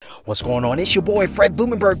What's going on? It's your boy Fred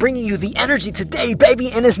Blumenberg bringing you the energy today,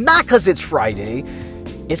 baby. And it's not because it's Friday.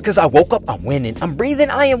 It's because I woke up, I'm winning, I'm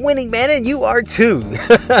breathing, I am winning, man, and you are too.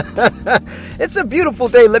 It's a beautiful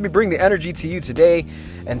day. Let me bring the energy to you today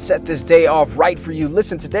and set this day off right for you.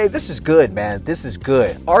 Listen, today, this is good, man. This is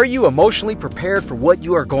good. Are you emotionally prepared for what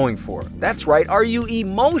you are going for? That's right. Are you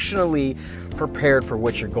emotionally prepared for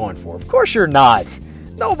what you're going for? Of course you're not.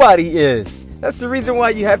 Nobody is. That's the reason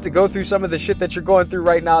why you have to go through some of the shit that you're going through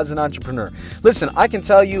right now as an entrepreneur. Listen, I can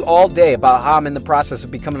tell you all day about how I'm in the process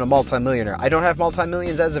of becoming a multimillionaire. I don't have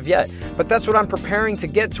multi-millions as of yet, but that's what I'm preparing to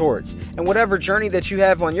get towards. And whatever journey that you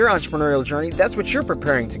have on your entrepreneurial journey, that's what you're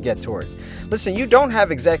preparing to get towards. Listen, you don't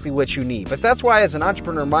have exactly what you need, but that's why as an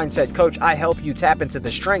entrepreneur mindset coach, I help you tap into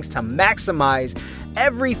the strengths to maximize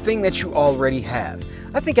everything that you already have.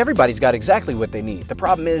 I think everybody's got exactly what they need. The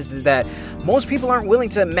problem is that most people aren't willing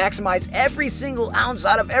to maximize every single ounce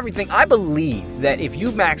out of everything. I believe that if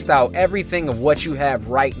you maxed out everything of what you have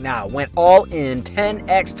right now, went all in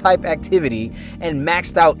 10x type activity and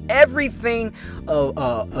maxed out everything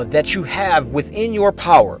that you have within your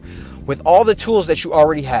power, with all the tools that you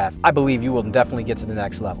already have, I believe you will definitely get to the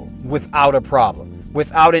next level without a problem,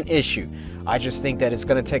 without an issue. I just think that it's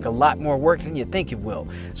going to take a lot more work than you think it will.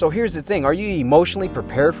 So here's the thing. Are you emotionally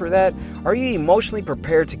prepared for that? Are you emotionally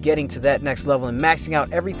prepared to getting to that next level and maxing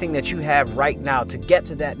out everything that you have right now to get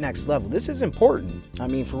to that next level? This is important. I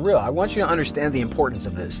mean, for real. I want you to understand the importance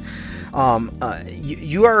of this.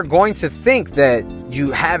 You are going to think that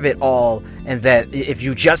you have it all and that if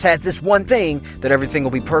you just had this one thing, that everything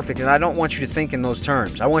will be perfect. And I don't want you to think in those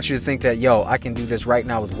terms. I want you to think that, I can do this right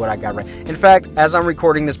now with what I got right. In fact, as I'm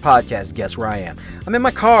recording this podcast, guess where I am? I'm in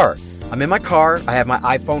my car. I have my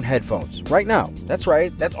iPhone headphones right now. That's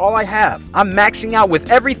right. That's all I have. I'm maxing out with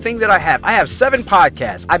everything that I have. I have 7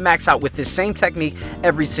 podcasts. I max out with this same technique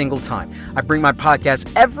every single time. I bring my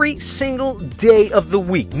podcast every single day of the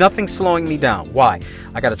week. Nothing slowing me down. Why?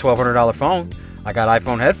 I got a $1,200 phone. I got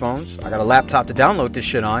iPhone headphones. I got a laptop to download this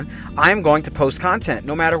shit on. I am going to post content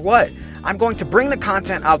no matter what. I'm going to bring the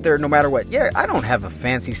content out there no matter what. Yeah, I don't have a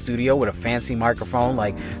fancy studio with a fancy microphone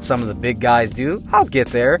like some of the big guys do. I'll get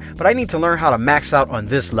there, but I need to learn how to max out on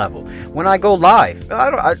this level. When I go live,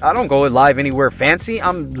 I don't go live anywhere fancy.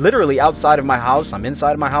 I'm literally outside of my house. I'm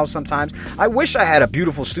inside of my house sometimes. I wish I had a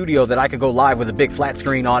beautiful studio that I could go live with a big flat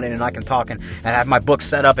screen on it and I can talk and have my book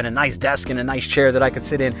set up and a nice desk and a nice chair that I could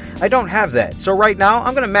sit in. I don't have that. So right now,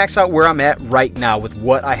 I'm going to max out where I'm at right now with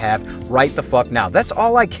what I have right the fuck now. That's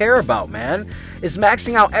all I care about, man, is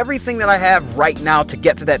maxing out everything that I have right now to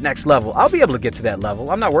get to that next level. I'll be able to get to that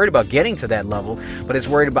level. I'm not worried about getting to that level, but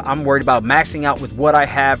I'm worried about maxing out with what I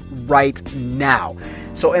have right now.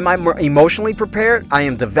 So am I emotionally prepared? I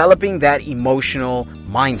am developing that emotional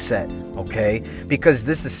mindset, okay? Because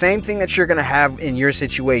this is the same thing that you're going to have in your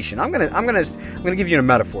situation. I'm going to give you a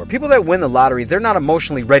metaphor. People that win the lottery, they're not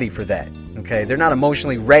emotionally ready for that. Okay, they're not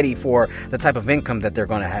emotionally ready for the type of income that they're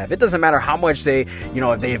going to have. It doesn't matter how much they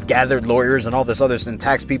have gathered lawyers and all this other and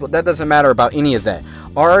tax people. That doesn't matter about any of that.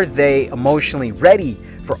 Are they emotionally ready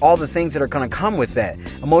for all the things that are going to come with that?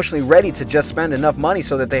 Emotionally ready to just spend enough money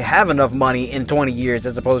so that they have enough money in 20 years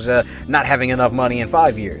as opposed to not having enough money in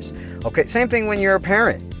 5 years. Okay, same thing when you're a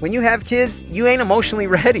parent. When you have kids, you ain't emotionally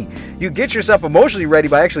ready. You get yourself emotionally ready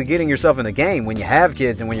by actually getting yourself in the game. When you have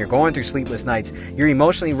kids and when you're going through sleepless nights, you're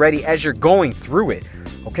emotionally ready as you're going through it.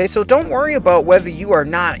 Okay, so don't worry about whether you are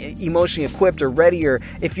not emotionally equipped or ready, or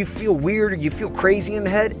if you feel weird or you feel crazy in the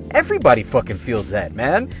head. Everybody fucking feels that,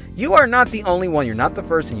 man. You are not the only one. You're not the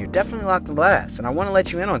first, and you're definitely not the last. And I want to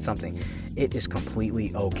let you in on something. It is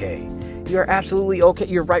completely okay. You're absolutely okay.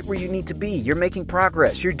 You're right where you need to be. You're making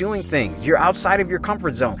progress. You're doing things. You're outside of your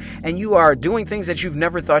comfort zone. And you are doing things that you've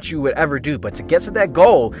never thought you would ever do. But to get to that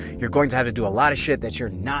goal, you're going to have to do a lot of shit that you're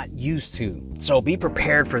not used to. So be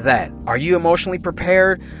prepared for that. Are you emotionally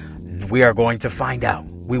prepared? We are going to find out.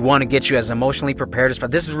 We want to get you as emotionally prepared as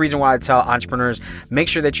possible. This is the reason why I tell entrepreneurs, make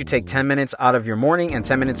sure that you take 10 minutes out of your morning and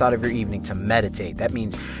 10 minutes out of your evening to meditate. That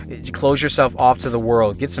means close yourself off to the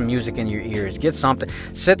world. Get some music in your ears. Get something.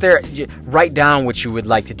 Sit there. Write down what you would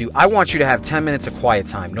like to do. I want you to have 10 minutes of quiet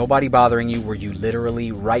time. Nobody bothering you, where you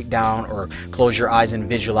literally write down or close your eyes and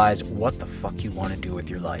visualize what the fuck you want to do with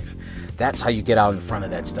your life. That's how you get out in front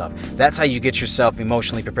of that stuff. That's how you get yourself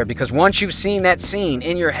emotionally prepared. Because once you've seen that scene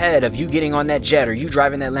in your head of you getting on that jet, or you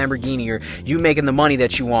driving that Lamborghini, or you making the money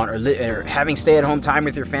that you want, or having stay-at-home time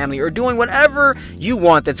with your family, or doing whatever you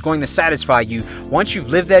want that's going to satisfy you, once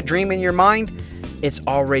you've lived that dream in your mind,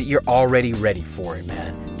 you're already ready for it,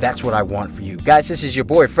 man. That's what I want for you. Guys, this is your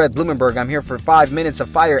boy, Fred Blumenberg. I'm here for 5 minutes of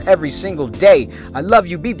fire every single day. I love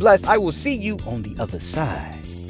you. Be blessed. I will see you on the other side.